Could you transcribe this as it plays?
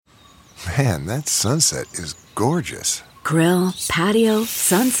Man, that sunset is gorgeous. Grill, patio,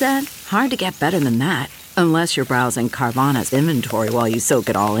 sunset. Hard to get better than that. Unless you're browsing Carvana's inventory while you soak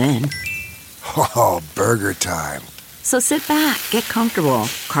it all in. Oh, burger time. So sit back, get comfortable.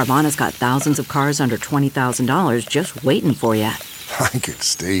 Carvana's got thousands of cars under $20,000 just waiting for you. I could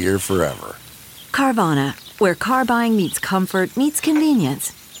stay here forever. Carvana, where car buying meets comfort meets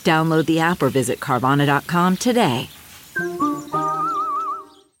convenience. Download the app or visit Carvana.com today.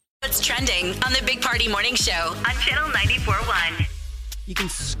 What's trending on the Big Party Morning Show on Channel 94.1. You can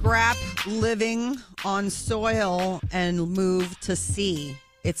scrap living on soil and move to sea.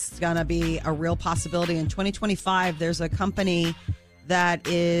 It's going to be a real possibility. In 2025, there's a company that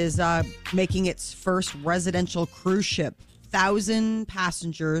is making its first residential cruise ship. 1,000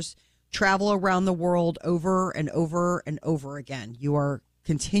 passengers travel around the world over and over and over again. You are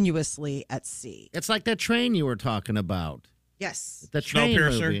continuously at sea. It's like that train you were talking about. Yes. The train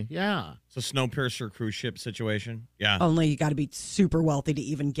Snowpiercer? movie. Yeah. It's a Snowpiercer cruise ship situation. Yeah. Only you got to be super wealthy to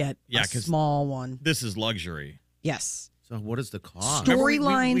even get a 'cause small one. This is luxury. Yes. So what is the cost? Story-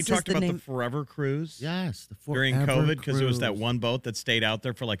 Remember Storylines we is talked the about name. the Forever Cruise Yes. The during Forever COVID because it was that Cruise. one boat that stayed out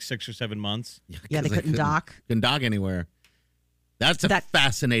there for like 6 or 7 months. Yeah, they 'cause couldn't dock. Couldn't dock anywhere. That's a That-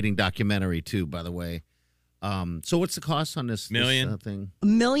 fascinating documentary too, by the way. So what's the cost on this Million? thing? $1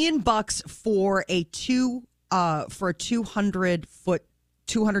 million for a 200-foot,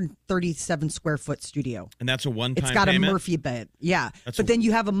 237 square foot studio. And that's a one-time It's got payment? a Murphy bed. Yeah. That's but a- then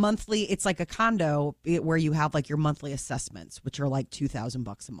you have a monthly, it's like a condo where you have like your monthly assessments, which are like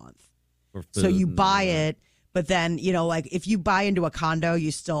 $2,000 a month. For So food you and buy all that. it, but then, like if you buy into a condo,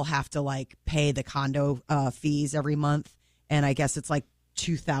 you still have to like pay the condo fees every month. And I guess it's like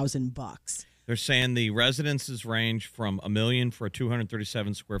 $2,000. They're saying the residences range from $1 million for a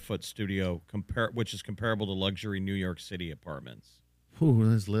 237 square foot studio, which is comparable to luxury New York City apartments. Ooh,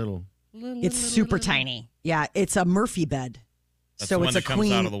 that's little. It's super tiny. Yeah, it's a Murphy bed. That's so the one it's that a comes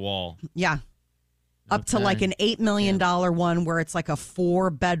queen. out of the wall. Yeah. Up to Okay. like an $8 million one where it's like a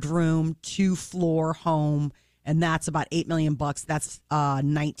 4-bedroom, 2-floor home. And that's about $8 million. That's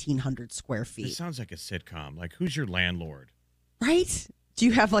 1,900 square It feet. sounds like a sitcom. Like, who's your landlord? Right? Do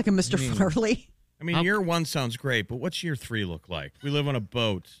you have like a Mr. Farley? I mean, year 1 sounds great, but what's year 3 look like? We live on a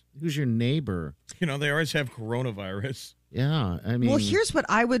boat. Who's your neighbor? They always have coronavirus. Yeah, I mean. Well, here's what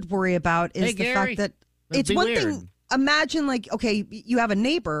I would worry about is Hey, the Gary. fact that That'd it's be one weird. thing. Imagine like, okay, you have a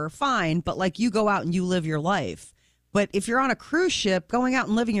neighbor, fine, but like you go out and you live your life. But if you're on a cruise ship going out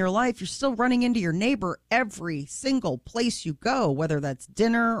and living your life, you're still running into your neighbor every single place you go, whether that's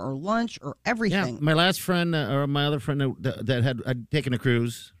dinner or lunch or Yeah, everything. my last friend or my other friend that had taken a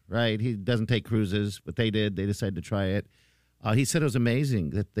cruise, right? He doesn't take cruises, but they did. They decided to try it. He said it was amazing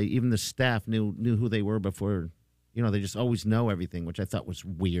that even the staff knew who they were before. They just always know everything, which I thought was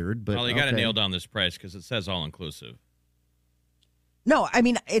weird. But Well, you got to okay. nail down this price because it says all inclusive. No, I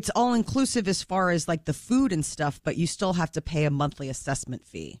mean, it's all inclusive as far as like the food and stuff, but you still have to pay a monthly assessment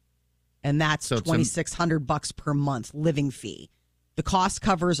fee. And that's So it's $2,600 per month living fee. The cost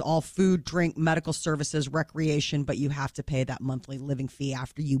covers all food, drink, medical services, recreation, but you have to pay that monthly living fee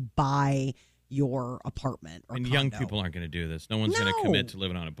after you buy your apartment or And condo. young people aren't going to do this. No one's going to No. commit to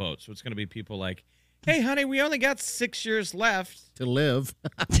living on a boat. So it's going to be people like, hey, honey, we only got 6 years left. to live.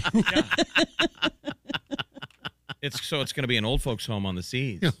 It's going to be an old folks home on the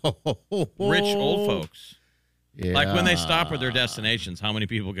seas. Rich old folks. Like when they stop at their destinations, how many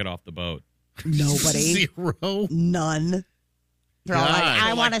people get off the boat? Nobody. Zero. None. They're all like, God. I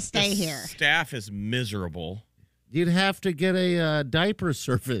So, want to like, stay the here. Staff is miserable. You'd have to get a diaper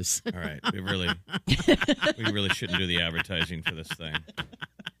service. All right, we really shouldn't do the advertising for this thing.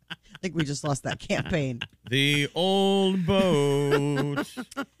 I think we just lost that campaign. The old boat.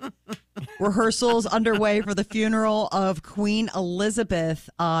 Rehearsals underway for the funeral of Queen Elizabeth.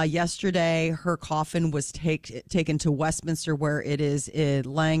 Yesterday, her coffin was taken to Westminster, where it is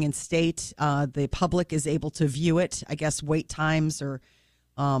lying in state. The public is able to view it. I guess wait times are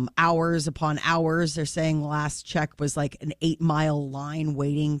hours upon hours. They're saying last check was like an 8-mile line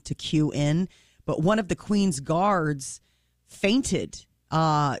waiting to queue in. But one of the Queen's guards fainted.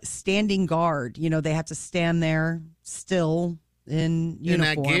 Standing guard. They have to stand there still in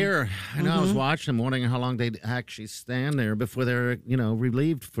uniform. In that gear. I know. I was watching them, wondering how long they'd actually stand there before they're,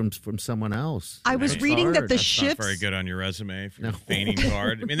 relieved from someone else. I was That's reading that hard. the That's not ships. very good on your resume for No. a fainting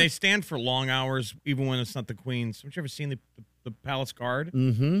guard. I mean, they stand for long hours, even when it's not the Queen's. Haven't you ever seen the Palace Guard?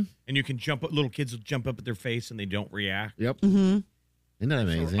 Mm-hmm. And you can jump up, little kids will jump up at their face and they don't react. Yep. Mm-hmm. Isn't that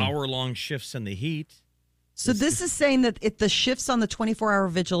amazing? Hour-long shifts in the heat. So this is saying that the shifts on the 24-hour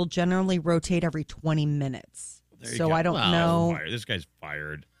vigil generally rotate every 20 minutes. There you So go. I don't Wow. know. This guy's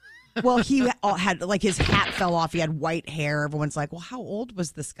fired. Well, he had like his hat fell off. He had white hair. Everyone's like, well, how old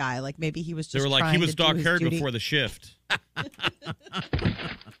was this guy? Like maybe he was just They were like, trying he was to do his dark-haired duty. before the shift.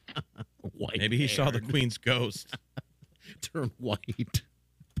 White Maybe he saw the haired. Queen's ghost. Turned white.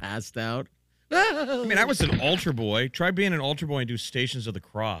 Passed out. I mean, I was an altar boy. Try being an altar boy and do Stations of the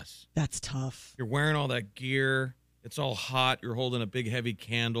Cross. That's tough. You're wearing all that gear. It's all hot. You're holding a big, heavy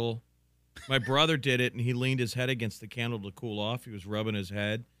candle. My brother did it, and he leaned his head against the candle to cool off. He was rubbing his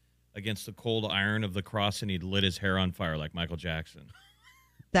head against the cold iron of the cross, and he lit his hair on fire like Michael Jackson.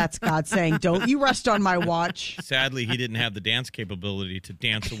 That's God saying, don't you rest on my watch. Sadly, he didn't have the dance capability to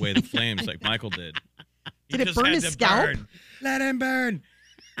dance away the flames like Michael did. He Did it just burn had his to scalp? burn. Let him burn.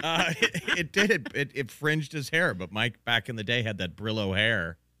 It did. It fringed his hair, but Mike back in the day had that Brillo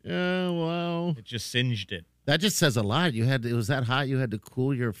hair. Oh, wow. It just singed it. That just says a lot. It was that hot you had to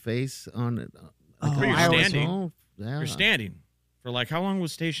cool your face on it. Oh, But you're I always- standing. Oh, yeah. You're standing for like how long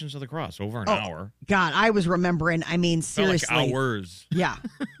was Stations of the Cross? Over an hour. God, I was remembering. I mean, Felt seriously. like hours. Yeah.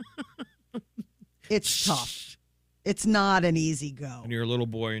 It's tough. It's not an easy go. And you're a little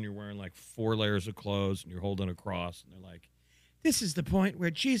boy and you're wearing like 4 layers of clothes and you're holding a cross and they're like, this is the point where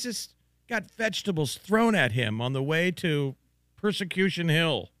Jesus got vegetables thrown at him on the way to Persecution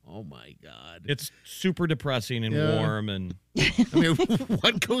Hill. Oh, my God. It's super depressing and Yeah. warm and I mean,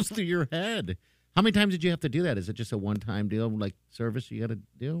 what goes through your head? How many times did you have to do that? Is it just a one-time deal, like service you got to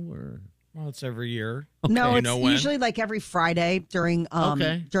do, or? well, it's every year. No, You it's know when? usually like every Friday during during All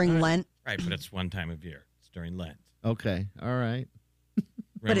right. Lent. Right, but it's one time of year. It's during Lent. Okay, all right.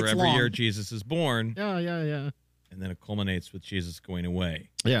 Remember, it's every long. year Jesus is born, Yeah, and then it culminates with Jesus going away,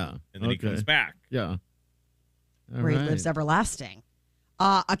 yeah. and then he comes back. Yeah. All Where he right. lives everlasting.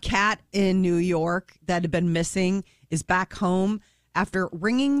 A cat in New York that had been missing is back home after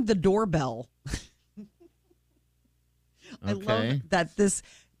ringing the doorbell. I love Okay. that this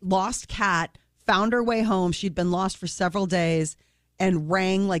lost cat found her way home. She'd been lost for several days and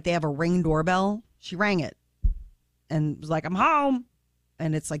rang like they have a Ring doorbell. She rang it and was like, I'm home.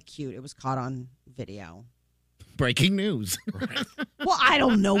 And it's like cute. It was caught on video. Breaking news. Well, I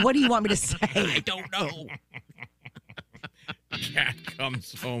don't know. What do you want me to say? I don't know. Cat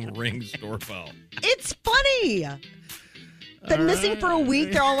comes home, rings doorbell. It's funny. Been missing for a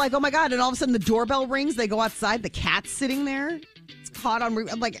week. They're all like, oh my God. And all of a sudden the doorbell rings. They go outside. The cat's sitting there. It's caught on.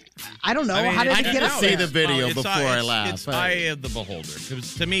 I'm like, I don't know. I mean, How did I it can get just out see there? the video It's before I laugh. It's eye of the beholder.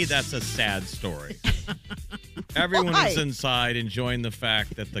 'Cause to me, that's a sad story. Everyone Why? was inside enjoying the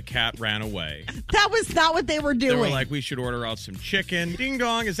fact that the cat ran away. That was not what they were doing. They were like, we should order out some chicken. Ding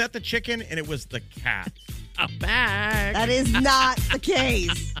dong, is that the chicken? And it was the cat. I'm back. that is not the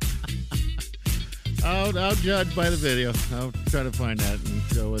case. I'll judge by the video. I'll try to find that and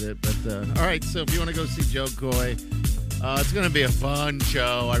go with it. But all right, so if you want to go see Joe Coy, it's going to be a fun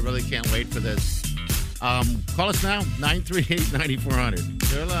show. I really can't wait for this. Call us now, 938-9400.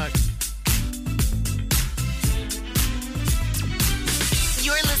 Good luck.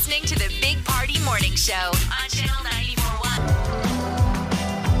 You're listening to the Big Party Morning Show on Channel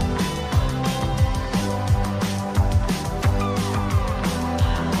 94.1.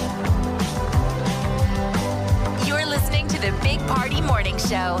 You're listening to the Big Party Morning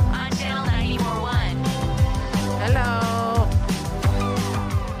Show on Channel 94.1. Hello.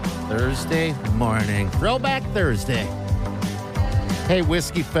 Thursday morning. Throwback Thursday. Hey,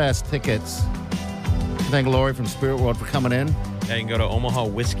 Whiskey Fest tickets. Thank Lori from Spirit World for coming in. Yeah, you can go to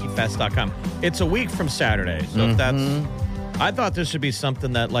OmahaWhiskeyFest.com. It's a week from Saturday. So if that's, I thought this would be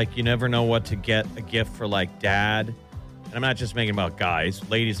something that, like, you never know what to get a gift for, like, dad. And I'm not just making about guys.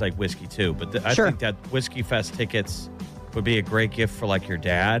 Ladies like whiskey, too. But I Sure. think that Whiskey Fest tickets would be a great gift for, like, your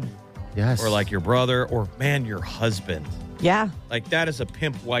dad Yes. or, like, your brother or, man, your husband. Yeah. Like, that is a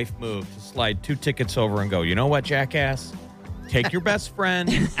pimp wife move to slide 2 tickets over and go, you know what, jackass? Take your best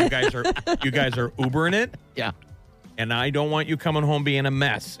friend. You guys are Ubering it. Yeah. And I don't want you coming home being a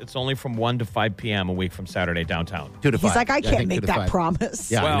mess. It's only from 1 to 5 p.m. a week from Saturday downtown. 2 to 5. He's like, I Yeah, can't think 2 make to that 5.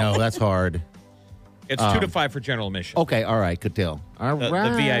 promise. Yeah, Well- I know. That's hard. It's 2 to 5 for general admission. Okay, all right. Good deal. All The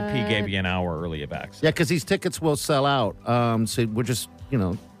right. VIP gave you an hour early of access. Yeah, because these tickets will sell out. So we're just,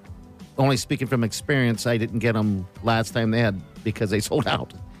 only speaking from experience. I didn't get them last time they had because they sold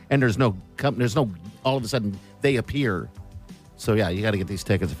out, and there's no all of a sudden they appear. So yeah, you got to get these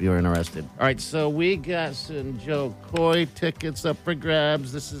tickets if you're interested. All right, so we got some Joe Coy tickets up for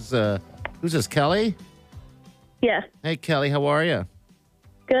grabs. This is who's this? Kelly? Yeah. Hey Kelly, how are you?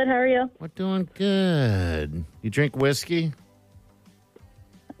 Good. How are you? We're doing good. You drink whiskey?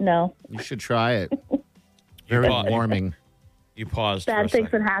 No. You should try it. Very paused. warming. You paused for a Bad things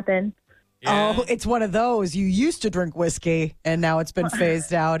second. would happen. Yeah. Oh, it's one of those. You used to drink whiskey, and now it's been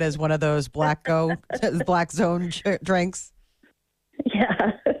phased out as one of those black zone drinks.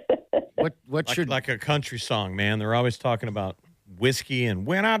 Yeah. What's your Like a country song, man. They're always talking about whiskey and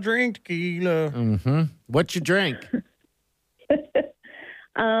when I drink tequila. what's your drink?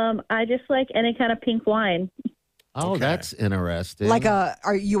 I just like any kind of pink wine. Oh, Okay. that's interesting.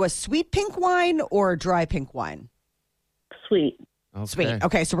 Are you a sweet pink wine or a dry pink wine? Sweet. Okay. Sweet.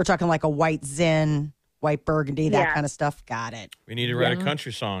 Okay, so we're talking like a white Zin, white Burgundy, that Yeah. kind of stuff. Got it. We need to write a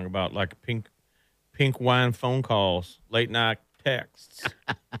country song about like pink wine phone calls, late night texts.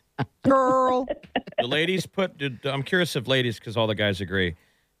 Girl. The ladies I'm curious if ladies, because all the guys agree,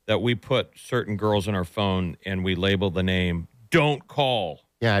 that we put certain girls in our phone and we label the name "Don't Call"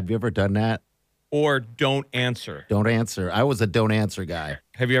 Yeah, have you ever done that? or "Don't Answer." Don't answer. I was a don't answer guy.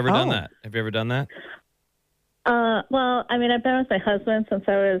 Have you ever done Oh. that? Have you ever done that? Well, I mean, I've been with my husband since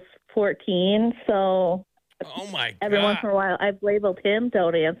I was 14, so Oh my every once in god! a while I've labeled him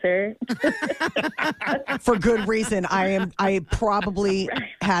 "Don't answer." For good reason. I probably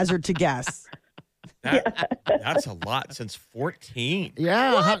hazard to guess. That's a lot since 14.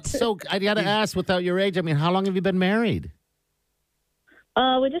 Yeah. So I got to ask, without your age, I mean, how long have you been married?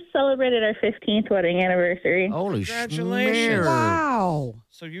 We just celebrated our 15th wedding anniversary. Holy Congratulations. schmear. Wow.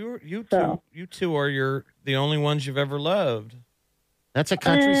 So you So- two are the only ones you've ever loved. That's a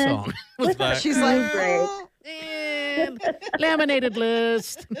country song. She's like, Great. "Oh." And laminated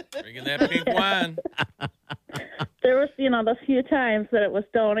list. Bringing that pink wine. There was, the few times that it was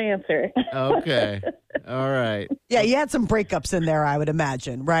 "Don't answer." Okay. All right. Yeah, you had some breakups in there, I would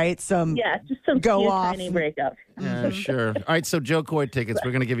imagine, right? Some Yeah, just some Go few off. tiny breakups. Yeah, sure. All right. So Joe Coy tickets.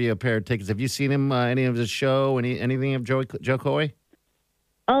 We're going to give you a pair of tickets. Have you seen him? Any of his show? Anything of Joe Coy?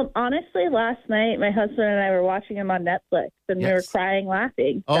 Honestly, last night my husband and I were watching him on Netflix, and we were Yes. crying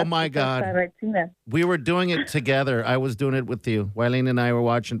laughing. Oh, That's my the first God. time I'd seen him. We were doing it together. I was doing it with you. Wileen and I were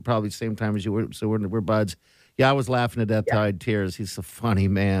watching probably the same time as you were. So we're buds. Yeah, I was laughing to death. I had tears. He's a funny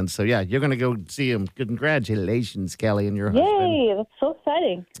man. So yeah, you're going to go see him. Congratulations, Kelly, and your husband. Yay! That's so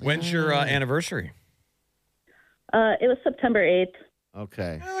exciting. When's your anniversary? It was September 8th.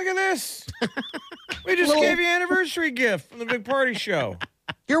 Okay. Oh, look at this. We just gave you an anniversary gift from the Big Party Show.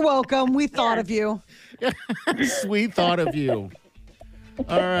 You're welcome. We thought of you. Sweet thought of you.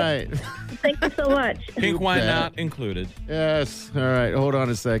 All right. Thank you so much. Pink wine bet. not included. Yes. All right. Hold on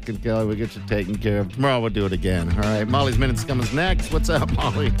a second, Kelly. We'll get you taken care of. Tomorrow we'll do it again. All right. Molly's Minutes comes next. What's up,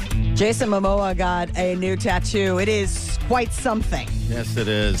 Molly? Jason Momoa got a new tattoo. It is quite something. Yes, it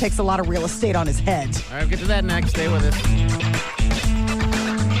is. Takes a lot of real estate on his head. All right. We'll get to that next. Stay with us.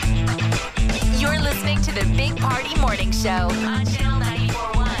 You're listening to the Big Party Morning Show on Channel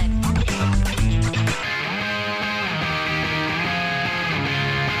 94.1.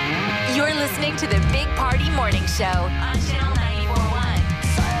 You're listening to the Big Party Morning Show on Channel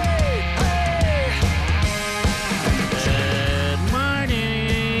 94.1. Good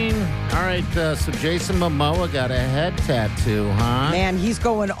morning. All right. So Jason Momoa got a head tattoo, huh? Man, he's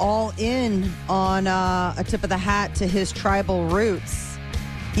going all in on a tip of the hat to his tribal roots.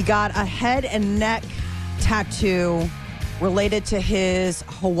 He got a head and neck tattoo related to his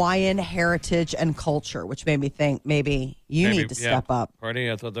Hawaiian heritage and culture, which made me think maybe you need to step up.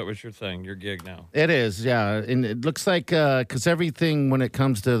 Party, I thought that was your thing, your gig now. It is, yeah. And it looks like, because everything when it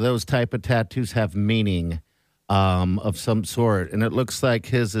comes to those type of tattoos have meaning of some sort. And it looks like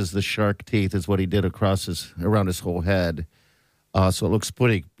his is the shark teeth is what he did around his whole head. So it looks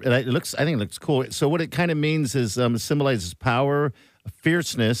pretty, I think it looks cool. So what it kind of means is it symbolizes power,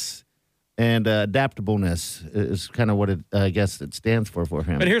 fierceness, and adaptableness is kind of what I guess it stands for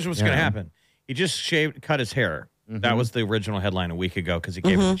him. But here's what's going to Yeah. happen. He just cut his hair. That was the original headline a week ago because he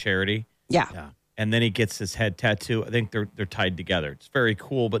gave it to charity. Yeah. And then he gets his head tattoo. I think they're tied together. It's very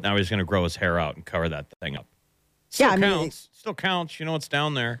cool, but now he's going to grow his hair out and cover that thing up. Still Yeah, I mean, counts. Still counts. You know what's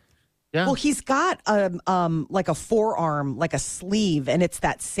down there. Yeah. Well, he's got like a forearm, like a sleeve, and it's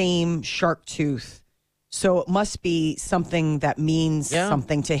that same shark tooth. So it must be something that means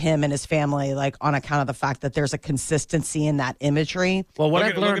something to him and his family, like on account of the fact that there's a consistency in that imagery. Well, what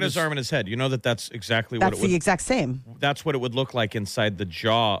I've Look learned at his is arm and his head. You know that's exactly what That's it would. the exact same. That's what it would look like inside the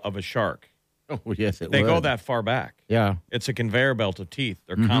jaw of a shark. oh, yes, it They go would. that far back. Yeah. It's a conveyor belt of teeth.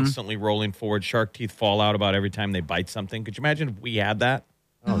 They're Mm-hmm. constantly rolling forward. Shark teeth fall out about every time they bite something. Could you imagine if we had that?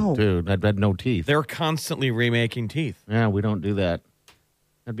 Oh, No. dude, I'd had no teeth. They're constantly remaking teeth. Yeah, we don't do that.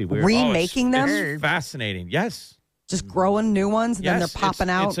 That'd be weird. Remaking them, It's fascinating. Yes. just growing new ones, and then they're Yes, popping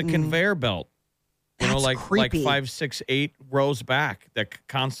out. It's a and- conveyor belt. You know, That's like creepy. 5, 6, 8 rows back that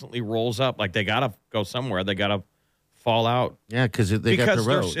constantly rolls up. Like they gotta go somewhere. They gotta fall out. Yeah, because they got the Because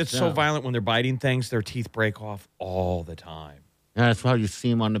roads. it's so violent when they're biting things, their teeth break off all the time. Yeah, that's how you see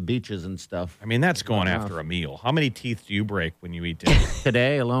them on the beaches and stuff. I mean, that's going after a meal. How many teeth do you break when you eat dinner?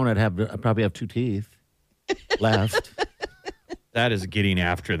 Today alone, I'd probably have 2 teeth left. That is getting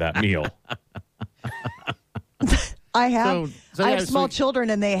after that meal. I have So, I yeah, have small children,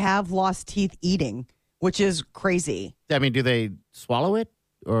 and they have lost teeth eating, which is crazy. I mean, do they swallow it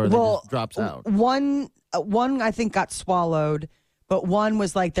or it just drops out? One I think got swallowed, but one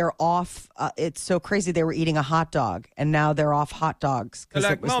was like they're off. It's so crazy. They were eating a hot dog, and now they're off hot dogs They're because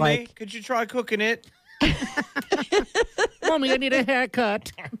like, it was Mommy, like could you try cooking it? Mommy, I need a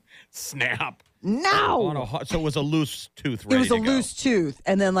haircut. Snap. no. So it was a loose tooth. It was a loose tooth,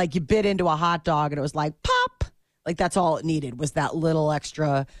 and then like you bit into a hot dog, and it was like pop. Like that's all it needed was that little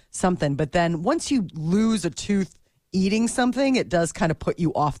extra something. But then once you lose a tooth eating something, it does kind of put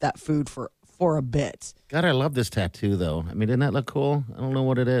you off that food for a bit. God, I love this tattoo, though. I mean, didn't that look cool? I don't know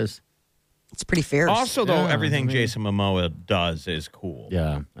what it is. It's pretty fierce. Also, though, Yeah, everything I mean- Jason Momoa does is cool.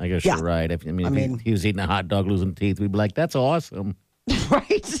 Yeah, I guess Yeah. you're right. If he was eating a hot dog, losing teeth, we'd be like, that's awesome.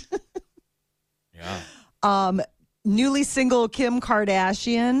 Right? Yeah. Newly single Kim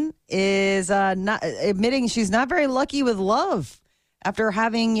Kardashian is not admitting she's not very lucky with love. After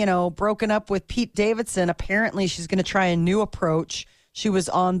having, broken up with Pete Davidson, apparently she's going to try a new approach. She was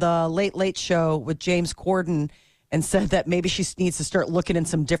on the Late Late Show with James Corden and said that maybe she needs to start looking in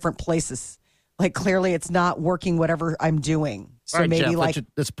some different places. Like, clearly it's not working, whatever I'm doing. So All right, maybe Jeff,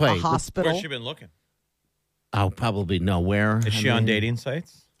 let's a play. hospital. Where's she been looking? Oh, probably nowhere. Is she on dating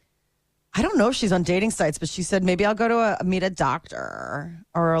sites? I don't know if she's on dating sites, but she said maybe I'll go to meet a doctor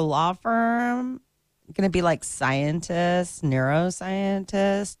or a law firm. Going to be like scientist,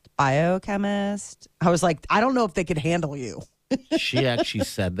 neuroscientist, biochemist. I was like, I don't know if they could handle you. She actually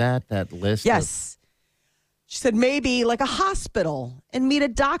said that list. Yes. She said maybe like a hospital and meet a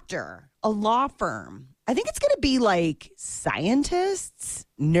doctor, a law firm. I think it's going to be like scientists,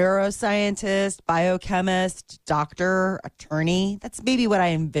 neuroscientist, biochemist, doctor, attorney. That's maybe what I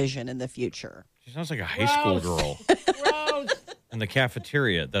envision in the future. She sounds like a high school girl. In the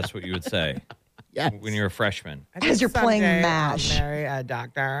cafeteria, that's what you would say. Yes. When you're a freshman. As you're playing MASH. Marry a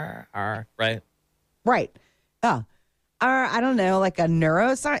doctor, right? Right. Yeah. Or I don't know, like a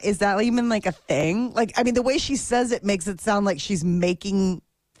neuroscience. Is that even like a thing? Like, I mean, the way she says it makes it sound like she's making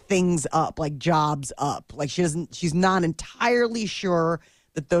things up, like jobs up. Like she's not entirely sure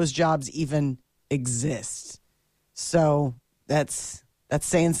that those jobs even exist. So that's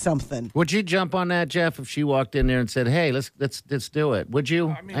saying something. Would you jump on that, Jeff, if she walked in there and said, "Hey, let's do it"? Would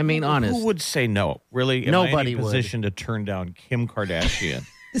you? I mean, honest. Who would say no? Really? Nobody Am I in a would. position to turn down Kim Kardashian?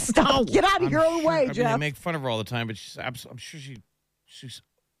 Stop. Get out of your own way, I mean, Jeff. they make fun of her all the time, but I'm sure she's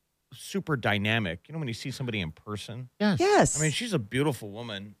super dynamic. You know, when you see somebody in person. Yes. I mean, she's a beautiful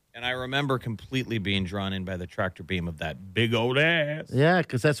woman, and I remember completely being drawn in by the tractor beam of that big old ass. Yeah,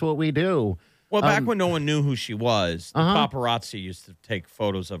 because that's what we do. Well, back when no one knew who she was, the Uh-huh. paparazzi used to take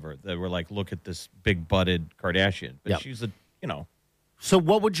photos of her. They were like, "Look at this big-butted Kardashian." But Yep. she's So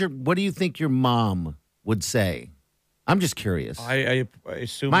what do you think your mom would say? I'm just curious. I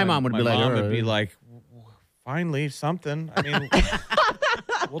assume My mom would be like, would be like, finally something. I mean,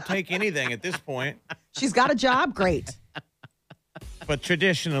 we'll take anything at this point. She's got a job. Great. But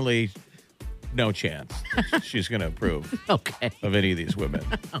traditionally, no chance she's going to approve Okay. of any of these women.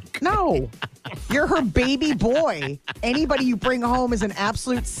 No. You're her baby boy. Anybody you bring home is an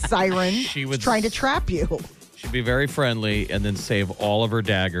absolute siren. She would- trying to trap you. She'd be very friendly and then save all of her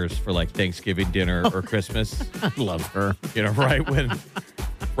daggers for like Thanksgiving dinner or Christmas. I love her. You know,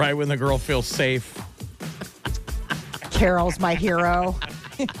 right when the girl feels safe. Carol's my hero.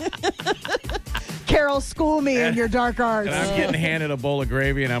 Carol, school me in your dark arts. And I'm getting handed a bowl of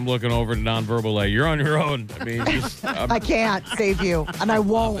gravy and I'm looking over to nonverbal like, you're on your own. I mean, just, I can't save you, and I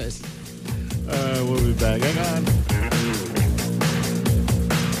won't. We'll be back. Hang on.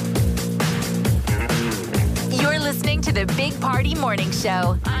 You're listening to the Big Party Morning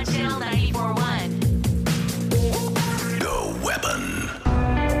Show on Channel 94.1. The Weapon.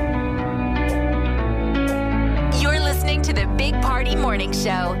 You're listening to the Big Party Morning Show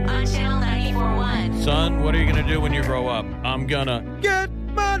on Channel 94.1. son, what are you going to do when you grow up? I'm going to get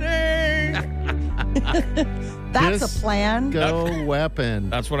money. That's a plan. Go weapon.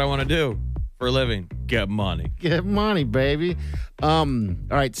 That's what I want to do for a living. Get money. Get money, baby. All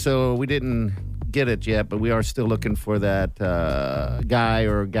right, so we didn't get it yet, but we are still looking for that guy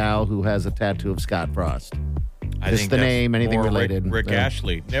or gal who has a tattoo of Scott Frost. I Just think the that's name, anything more related. Rick Yeah.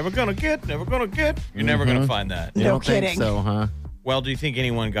 Ashley. Never gonna get. You're never gonna find that. You No don't think kidding. so, huh? Well, do you think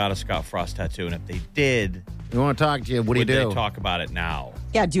anyone got a Scott Frost tattoo? And if they did, We want to talk to you. What do you Would they do? talk about it now?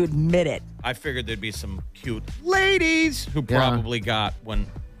 Yeah, do admit it. I figured there'd be some cute ladies who probably got one,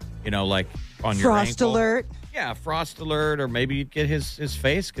 like on your Frost ankle. alert. Yeah, frost alert, or maybe you'd get his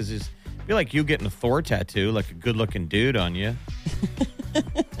face because I feel like you getting a Thor tattoo, like a good-looking dude on you.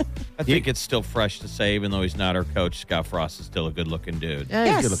 I think it's still fresh to say, even though he's not our coach, Scott Frost is still a good-looking dude.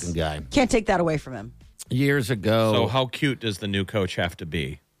 Yeah, he's a good-looking guy. Can't take that away from him. Years ago. So how cute does the new coach have to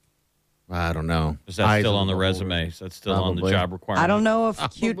be? I don't know. Is that still on the resume? Is that still on the Probably. job requirement? I don't know if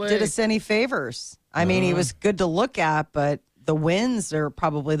Cute did us any favors. I mean, he was good to look at, but the wins are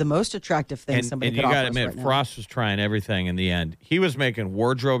probably the most attractive thing somebody And could you offer got to us admit, right now. Frost was trying everything in the end. He was making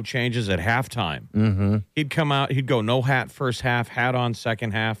wardrobe changes at halftime. Mm-hmm. He'd come out, he'd go no hat first half, hat on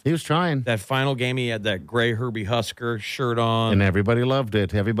second half. He was trying. That final game, he had that gray Herbie Husker shirt on. And everybody loved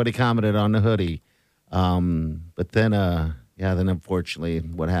it. Everybody commented on the hoodie. But then, then unfortunately,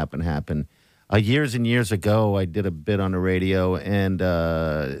 what happened. Years and years ago, I did a bit on the radio and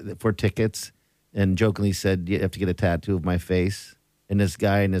for tickets, and jokingly said, you have to get a tattoo of my face. And this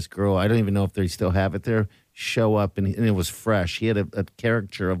guy and this girl, I don't even know if they still have it there, show up, and it was fresh. He had a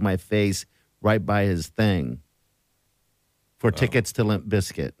caricature of my face right by his thing for tickets to Limp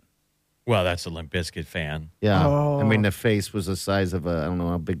Bizkit. Well, that's a Limp Bizkit fan. Yeah. I mean, the face was the size of I don't know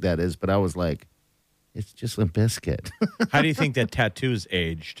how big that is, but I was like, it's just Limp Bizkit. How do you think that tattoo's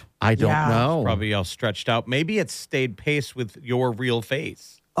aged? I don't know. Probably all stretched out. Maybe it's stayed pace with your real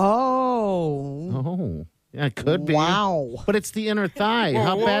face. Oh. Oh, yeah, it could be. Wow. But it's the inner thigh.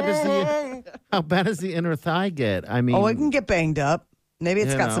 How bad does the inner thigh get? I mean, Oh, it can get banged up. Maybe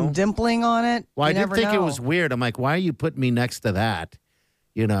it's You got some know. dimpling on it. well, I You did never think it know. was weird. I'm like, why are you putting me next to that?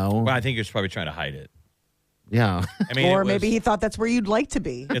 You know? Well, I think you're probably trying to hide it. Yeah. I mean, Or it maybe was- he thought that's where you'd like to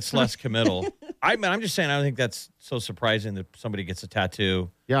be. it's less committal. I'm just saying, I don't think that's so surprising that somebody gets a tattoo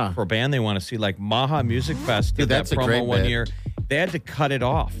Yeah. for a band they want to see. Like Maha Music Fest did Dude, that that's a promo great one bit. year. They had to cut it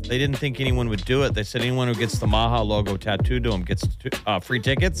off. They didn't think anyone would do it. They said anyone who gets the Maha logo tattooed to them gets free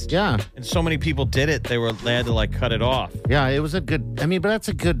tickets. Yeah. And so many people did it, they had to like cut it off. Yeah, it was a good. I mean, but that's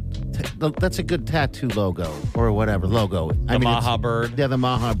a good tattoo logo or whatever logo. I mean, Maha it's- bird. Yeah, the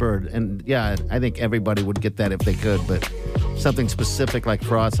Maha bird, and yeah, I think everybody would get that if they could. But something specific like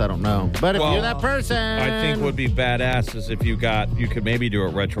Frost, I don't know. But if Well, you're that person, I think would be badass is if you could maybe do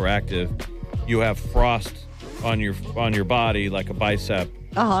it retroactive. You have Frost on your body like a bicep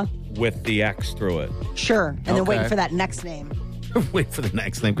with the X through it. Sure. And then waiting Okay. for that next name. wait for the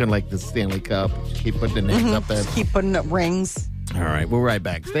next name, kind of like the Stanley Cup. Just keep putting the names up there. Just keep putting up rings. All right, we'll be right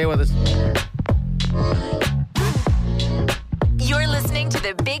back. Stay with us. You're listening to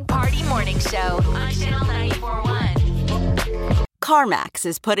the Big Party Morning Show on Channel 94.1. CarMax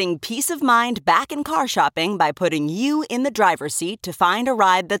is putting peace of mind back in car shopping by putting you in the driver's seat to find a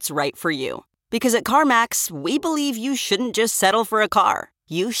ride that's right for you. Because at CarMax, we believe you shouldn't just settle for a car.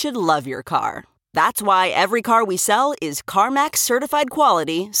 You should love your car. That's why every car we sell is CarMax certified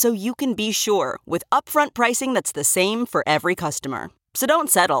quality, so you can be sure with upfront pricing that's the same for every customer. So don't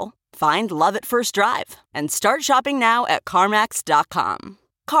settle. Find love at first drive and start shopping now at CarMax.com.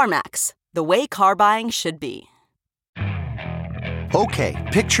 CarMax, the way car buying should be. Okay,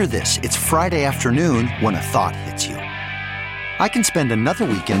 picture this. It's Friday afternoon when a thought hits you. I can spend another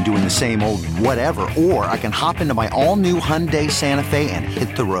weekend doing the same old whatever, or I can hop into my all-new Hyundai Santa Fe and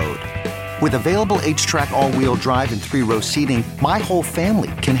hit the road. With available H-Track all-wheel drive and 3-row seating, my whole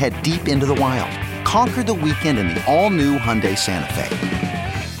family can head deep into the wild. Conquer the weekend in the all-new Hyundai Santa Fe.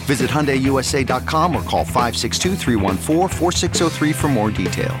 Visit HyundaiUSA.com or call 562-314-4603 for more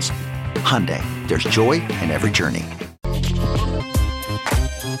details. Hyundai, there's joy in every journey.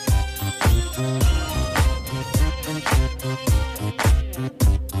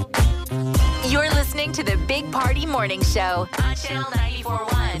 You're listening to the Big Party Morning Show on Channel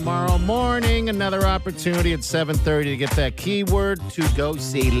 94.1. Tomorrow morning, another opportunity at 7:30 to get that keyword to go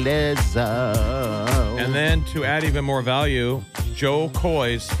see Lizzo. And then to add even more value, Joe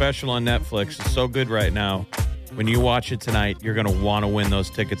Coy's special on Netflix is so good right now. When you watch it tonight, you're going to want to win those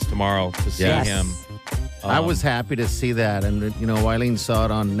tickets tomorrow to see Yes. him. I was happy to see that. And, you know, Eileen saw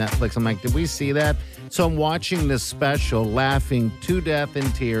it on Netflix. I'm like, did we see that? So I'm watching this special, laughing to death in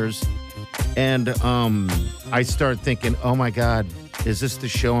tears. And I start thinking, oh, my God, is this the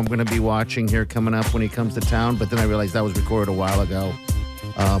show I'm going to be watching here coming up when he comes to town? But then I realized that was recorded a while ago.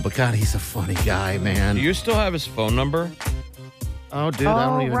 But, God, he's a funny guy, man. Do you still have his phone number? Oh, dude, I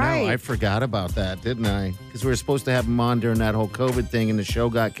don't even right. know. I forgot about that, didn't I? Because we were supposed to have him on during that whole COVID thing, and the show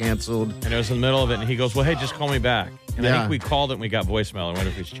got canceled. And it was in the middle of it, and he goes, well, hey, just call me back. And I Yeah. think we called it and we got voicemail. I wonder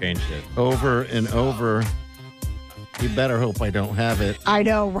if he's changed it. Over and over. You better hope I don't have it. I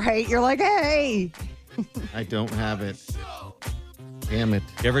know, right? You're like, hey. I don't have it. Damn it.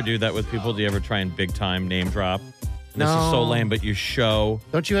 You ever do that with people? Do you ever try and big time name drop? And No. This is so lame, but you show.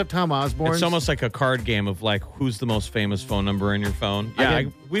 Don't you have Tom Osborne? It's almost like a card game of like, who's the most famous phone number in your phone? Yeah,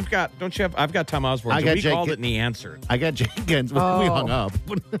 we've got. Don't you have? I've got Tom Osborne. I got we Jake- called it and he answered. I got Jake Gensel. We hung up.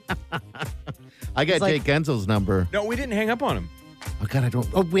 I got Jake Gensel's number. No, we didn't hang up on him. Oh, God, I don't.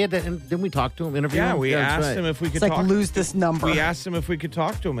 Oh, we had that. Didn't we talk to him? Interview Yeah, him? we that's asked right. him if we could It's like talk. lose this number. We asked him if we could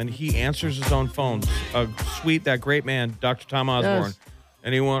talk to him, and he answers his own phone. Sweet, that great man, Dr. Tom Osborne. Yes.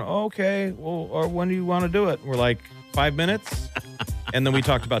 And he went, okay, well, or when do you want to do it? And we're like, 5 minutes? And then we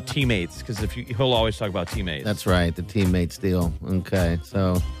talked about teammates, because he'll always talk about teammates. That's right, the teammates deal. Okay,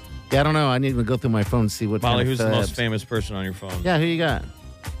 so, yeah, I don't know. I need to go through my phone and see what Molly, kind of who's the most feds. famous person on your phone? Yeah, who you got?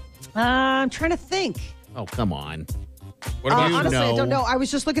 I'm trying to think. Oh, come on. What about Honestly, I know? don't know. I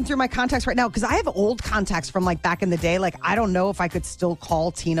was just looking through my contacts right now because I have old contacts from like back in the day. Like, I don't know if I could still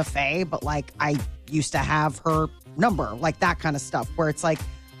call Tina Fey, but like I used to have her number, like that kind of stuff where it's like,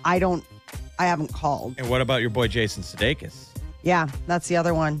 I haven't called. And what about your boy Jason Sudeikis? Yeah, that's the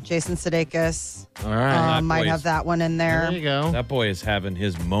other one. Jason Sudeikis. All right. That Might boy's- have that one in there. There you go. That boy is having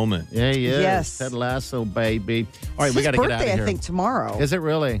his moment. Yeah, he is. Yes. Ted Lasso, baby. All right, It's we his got to get out of birthday, here. I think, tomorrow. Is it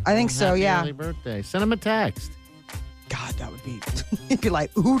really? I think so, Happy yeah. early birthday. Send him a text. God, that would be. You'd be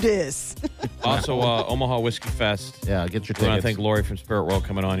like, who this? Also, Omaha Whiskey Fest. Yeah, get your We want to tickets. thank Lori from Spirit World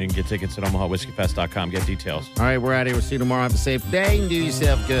coming on. You can get tickets at omahawhiskeyfest.com. Get details. All right, we're out of here. We'll see you tomorrow. Have a safe day and do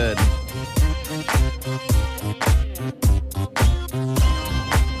yourself good.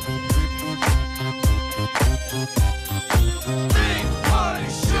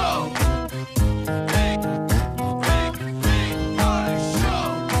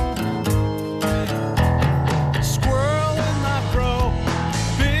 Squirrel in my fro,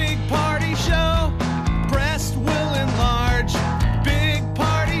 big party show. Breast will enlarge, big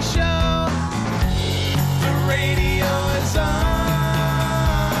party show. The radio is on.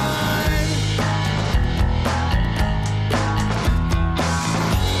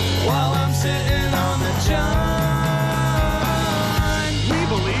 While I'm sitting on the john. We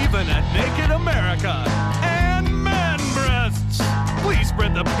believe in a naked America and man breasts. Please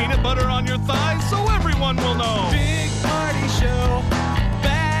spread the peanut butter on your thighs so everyone will know. Big party show.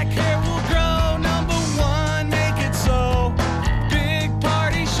 Back hair will grow. Number one, make it so. Big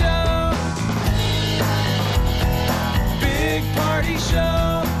party show. Big party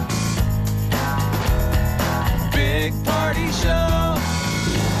show. Big party show.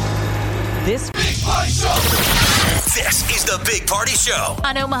 This This is the Big Party Show.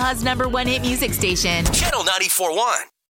 On Omaha's #1 hit music station. Channel 94.1.